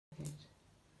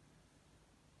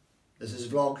This is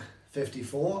vlog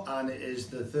 54 and it is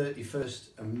the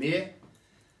 31st of May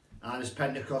and it's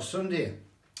Pentecost Sunday.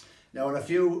 Now in a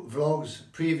few vlogs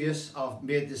previous I've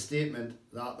made the statement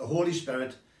that the Holy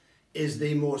Spirit is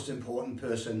the most important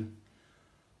person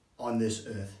on this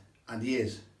earth, and he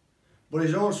is. But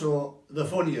he's also the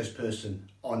funniest person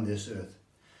on this earth.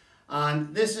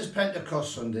 And this is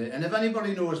Pentecost Sunday, and if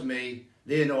anybody knows me,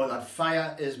 they know that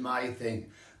fire is my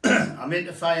thing. I'm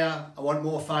into fire, I want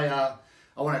more fire,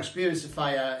 I want to experience the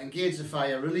fire, engage the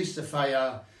fire, release the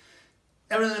fire.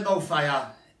 Everything about fire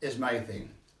is my thing.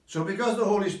 So because the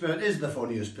Holy Spirit is the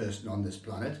funniest person on this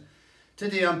planet,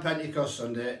 today on Pentecost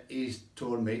Sunday, he's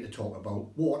told me to talk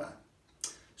about water.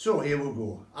 So here we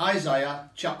go.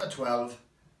 Isaiah chapter 12,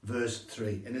 verse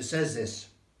 3. And it says this: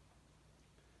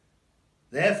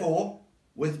 "Therefore,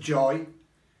 with joy,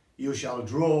 you shall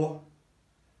draw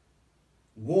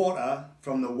water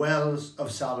from the wells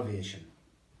of salvation."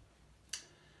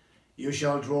 You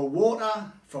shall draw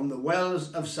water from the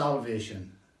wells of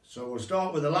salvation. So we'll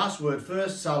start with the last word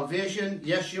first. Salvation,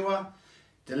 Yeshua,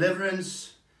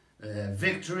 deliverance,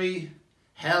 victory,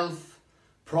 health,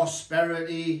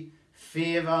 prosperity,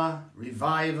 favour,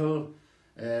 revival,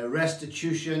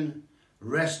 restitution,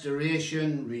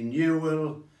 restoration,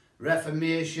 renewal,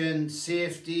 reformation,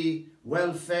 safety,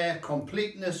 welfare,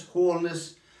 completeness,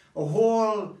 wholeness, a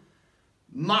whole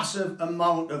massive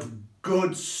amount of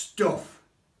good stuff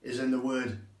is in the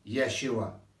word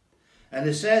Yeshua. And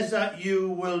it says that you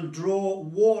will draw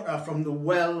water from the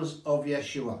wells of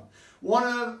Yeshua. One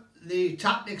of the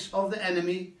tactics of the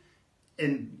enemy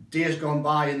in days gone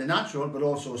by in the natural, but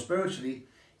also spiritually,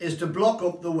 is to block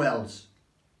up the wells.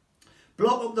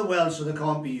 Block up the wells so they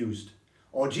can't be used.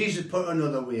 Or Jesus put it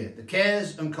another way: the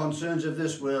cares and concerns of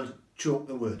this world choke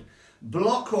the word.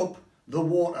 Block up the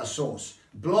water source.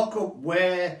 Block up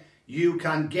where you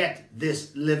can get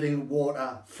this living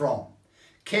water from.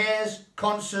 Cares,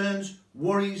 concerns,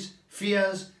 worries,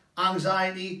 fears,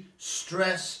 anxiety,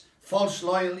 stress, false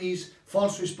loyalties,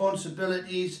 false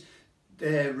responsibilities,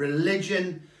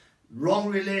 religion, wrong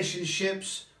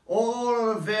relationships, all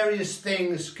of various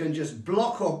things can just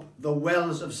block up the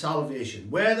wells of salvation.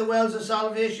 Where are the wells of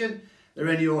salvation? They're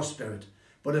in your spirit.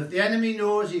 But if the enemy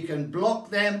knows he can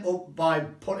block them up by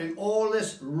putting all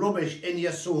this rubbish in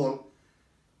your soul,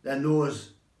 then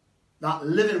knows that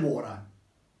living water,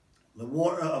 the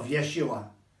water of Yeshua,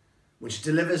 which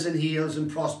delivers and heals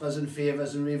and prospers and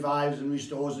favours and revives and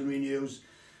restores and renews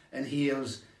and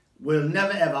heals, will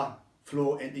never ever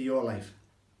flow into your life.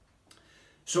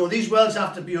 So these wells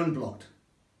have to be unblocked.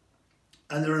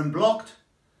 And they're unblocked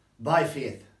by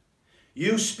faith.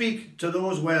 You speak to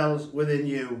those wells within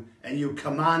you and you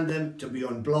command them to be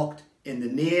unblocked in the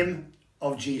name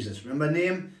of Jesus. Remember,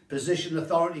 name, position,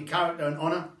 authority, character and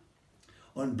honour.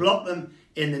 Unblock them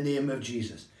in the name of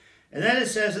Jesus. And then it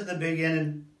says at the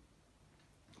beginning,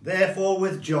 therefore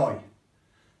with joy.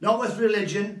 Not with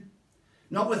religion,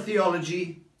 not with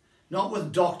theology, not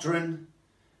with doctrine,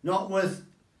 not with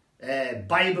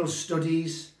Bible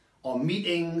studies or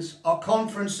meetings or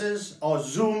conferences or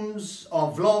Zooms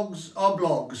or vlogs or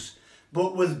blogs,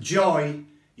 but with joy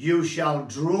you shall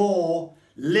draw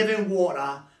living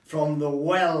water from the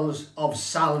wells of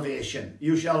salvation.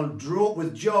 You shall draw,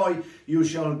 with joy, you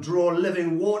shall draw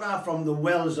living water from the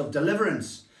wells of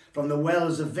deliverance, from the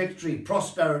wells of victory,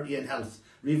 prosperity and health,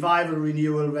 revival,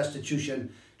 renewal,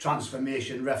 restitution,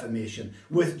 transformation, reformation,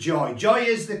 with joy. Joy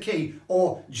is the key,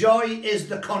 or joy is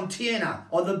the container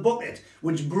or the bucket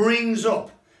which brings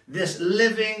up this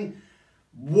living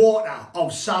water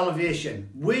of salvation.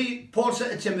 Paul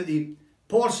said to Timothy,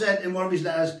 Paul said in one of his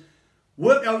letters,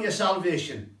 work out your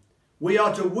salvation. We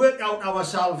are to work out our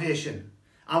salvation,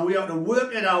 and we are to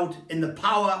work it out in the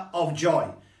power of joy.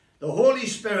 The Holy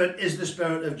Spirit is the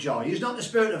spirit of joy. He's not the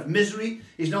spirit of misery.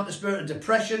 He's not the spirit of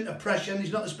depression, oppression.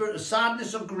 He's not the spirit of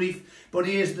sadness or grief, but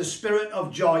he is the spirit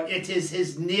of joy. It is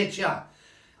his nature.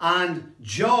 And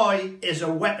joy is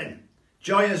a weapon.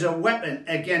 Joy is a weapon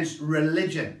against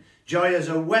religion. Joy is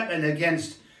a weapon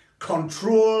against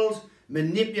controlled,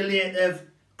 manipulative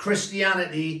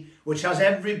Christianity, which has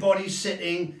everybody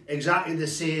sitting exactly the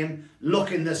same,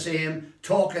 looking the same,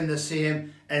 talking the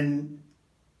same, and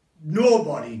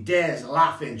nobody dares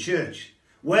laugh in church.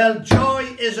 Well,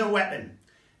 joy is a weapon,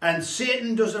 and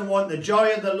Satan doesn't want the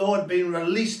joy of the Lord being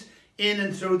released in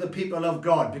and through the people of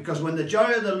God, because when the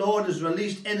joy of the Lord is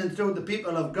released in and through the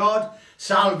people of God,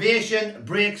 salvation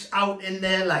breaks out in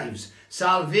their lives.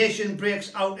 Salvation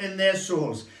breaks out in their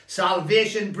souls.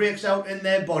 Salvation breaks out in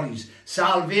their bodies.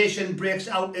 Salvation breaks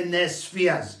out in their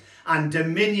spheres. And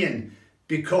dominion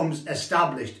becomes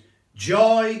established.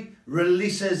 Joy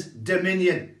releases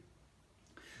dominion.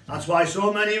 That's why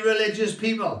so many religious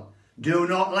people do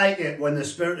not like it when the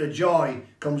spirit of joy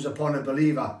comes upon a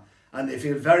believer, and they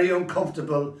feel very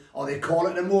uncomfortable, or they call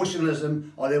it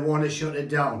emotionalism, or they want to shut it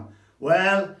down.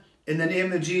 Well, in the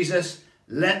name of Jesus,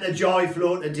 let the joy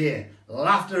flow today.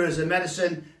 Laughter is a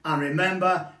medicine, and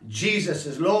remember, Jesus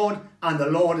is Lord and the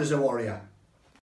Lord is a warrior.